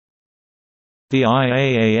The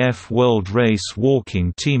IAAF World Race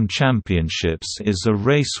Walking Team Championships is a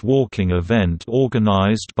race walking event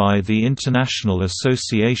organized by the International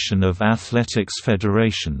Association of Athletics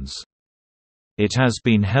Federations. It has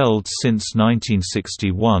been held since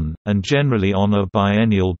 1961, and generally on a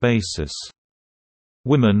biennial basis.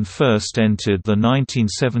 Women first entered the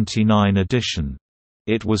 1979 edition.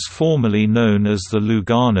 It was formerly known as the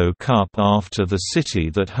Lugano Cup after the city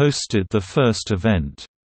that hosted the first event.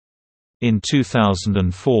 In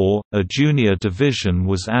 2004, a junior division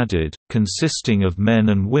was added, consisting of men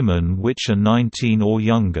and women which are 19 or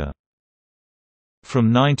younger.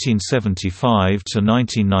 From 1975 to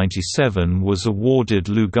 1997 was awarded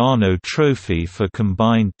Lugano Throphy for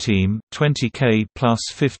combined team 20K plus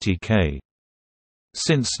 50K.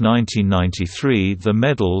 Since 1993 the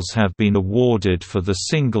medals have been awarded for the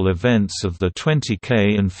single events of the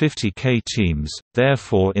 20K and 50K teams,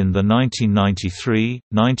 therefore in the 1993,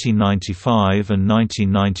 1995 and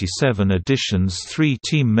 1997 editions 3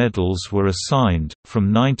 team medals were assigned.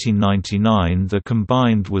 From 1999 the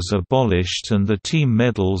combined was abolished and the team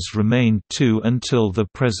medals remained 2 until the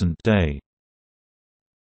present day.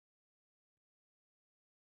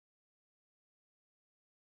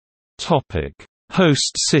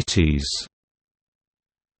 Host cities.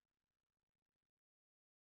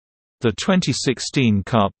 The 2016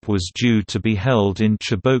 Cup was due to be held in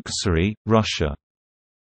Cheboksary, Russia.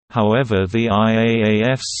 However, the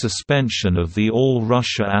IAAF's suspension of the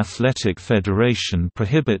All-Russia Athletic Federation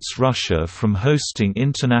prohibits Russia from hosting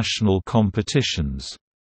international competitions.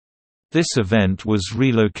 This event was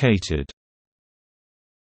relocated.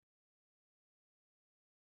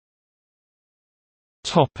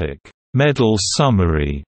 Medal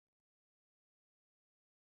summary.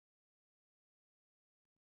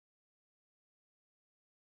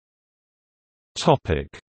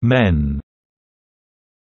 Men.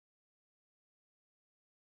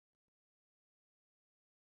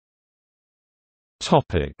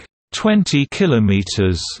 20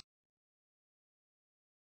 kilometers.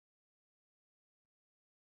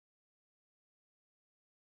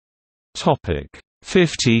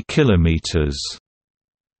 50 kilometers.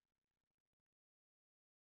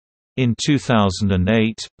 In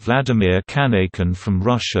 2008, Vladimir Kanakin from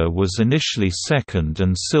Russia was initially second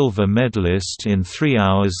and silver medalist in 3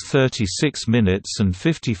 hours 36 minutes and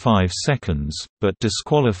 55 seconds, but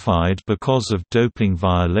disqualified because of doping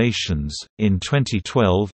violations. In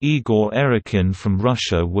 2012, Igor Erekin from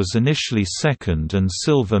Russia was initially second and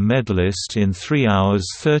silver medalist in 3 hours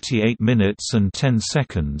 38 minutes and 10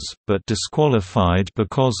 seconds, but disqualified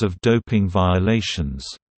because of doping violations.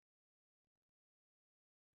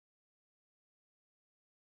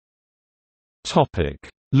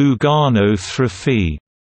 Lugano Throphy.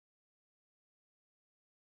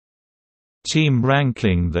 Team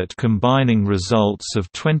ranking that combining results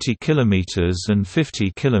of 20 km and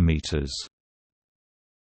 50 km.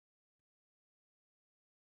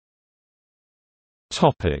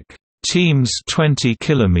 Teams 20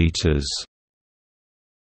 km.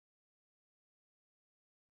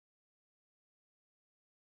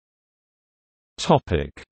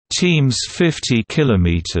 Teams 50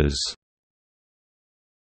 km.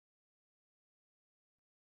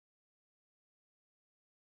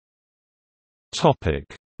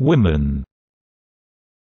 Women.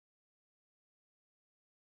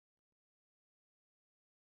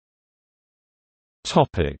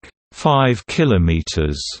 Topic 5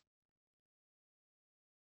 kilometers.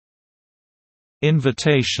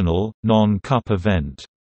 Invitational, non-cup event.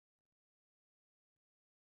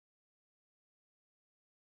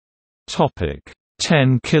 Topic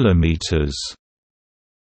 10 kilometers.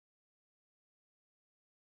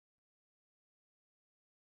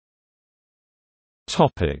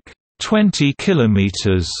 Topic 20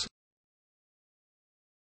 kilometers.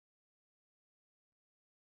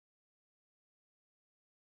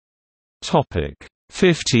 Topic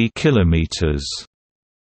 50 kilometers.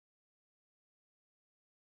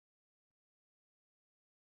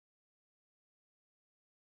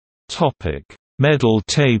 Topic medal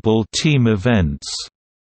table team events.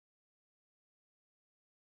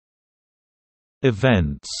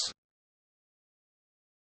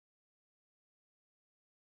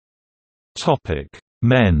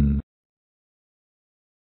 Men.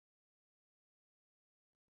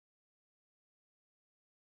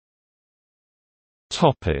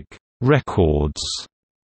 Records.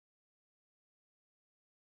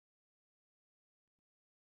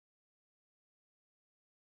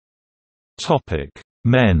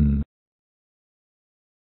 Men.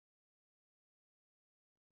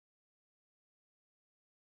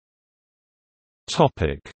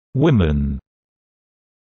 Women.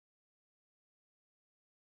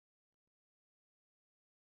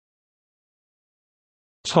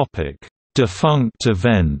 Defunct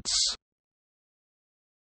events.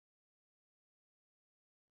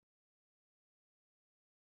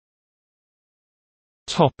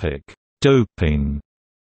 Doping.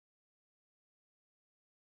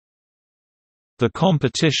 The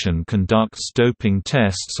competition conducts doping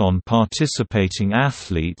tests on participating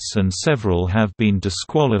athletes, and several have been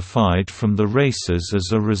disqualified from the races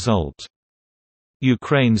as a result.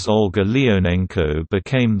 Ukraine's Olga Leonenko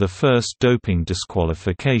became the first doping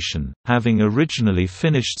disqualification, having originally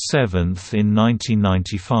finished 7th in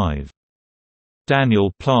 1995.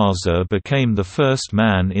 Daniel Plaza became the first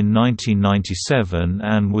man in 1997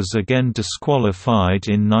 and was again disqualified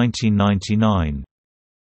in 1999.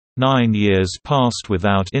 9 years passed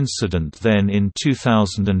without incident. Then in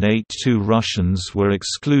 2008 two Russians were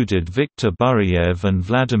excluded, Viktor Buryaev and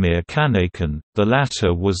Vladimir Kanekin. The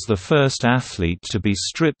latter was the first athlete to be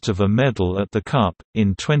stripped of a medal at the Cup.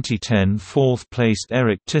 In 2010 fourth-placed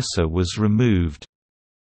Eric Tisser was removed.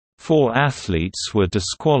 4 athletes were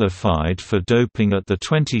disqualified for doping at the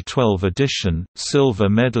 2012 edition. Silver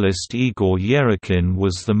medalist Igor Yerekin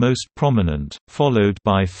was the most prominent, followed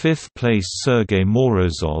by 5th place Sergei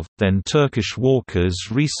Morozov, then Turkish walkers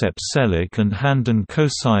Recep Çelik and Handan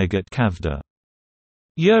Kosaigat Kavda.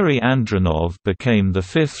 Yuri Andronov became the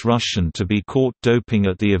 5th Russian to be caught doping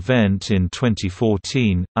at the event in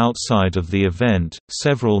 2014. Outside of the event,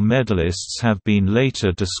 several medalists have been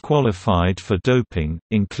later disqualified for doping,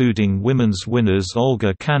 including women's winners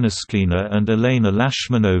Olga Kanaskina and Elena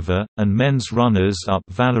Lashmanova, and men's runners-up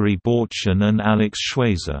Valery Borchin and Alex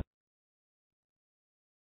Schweizer.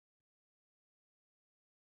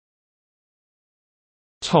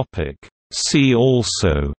 See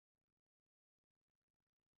also: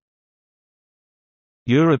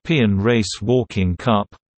 European Race Walking Cup,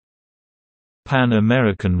 Pan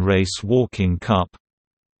American Race Walking Cup,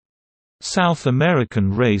 South American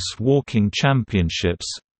Race Walking Championships,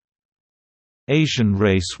 Asian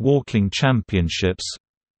Race Walking Championships,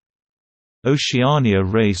 Oceania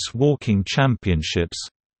Race Walking Championships,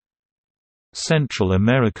 Central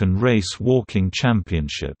American Race Walking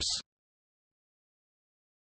Championships.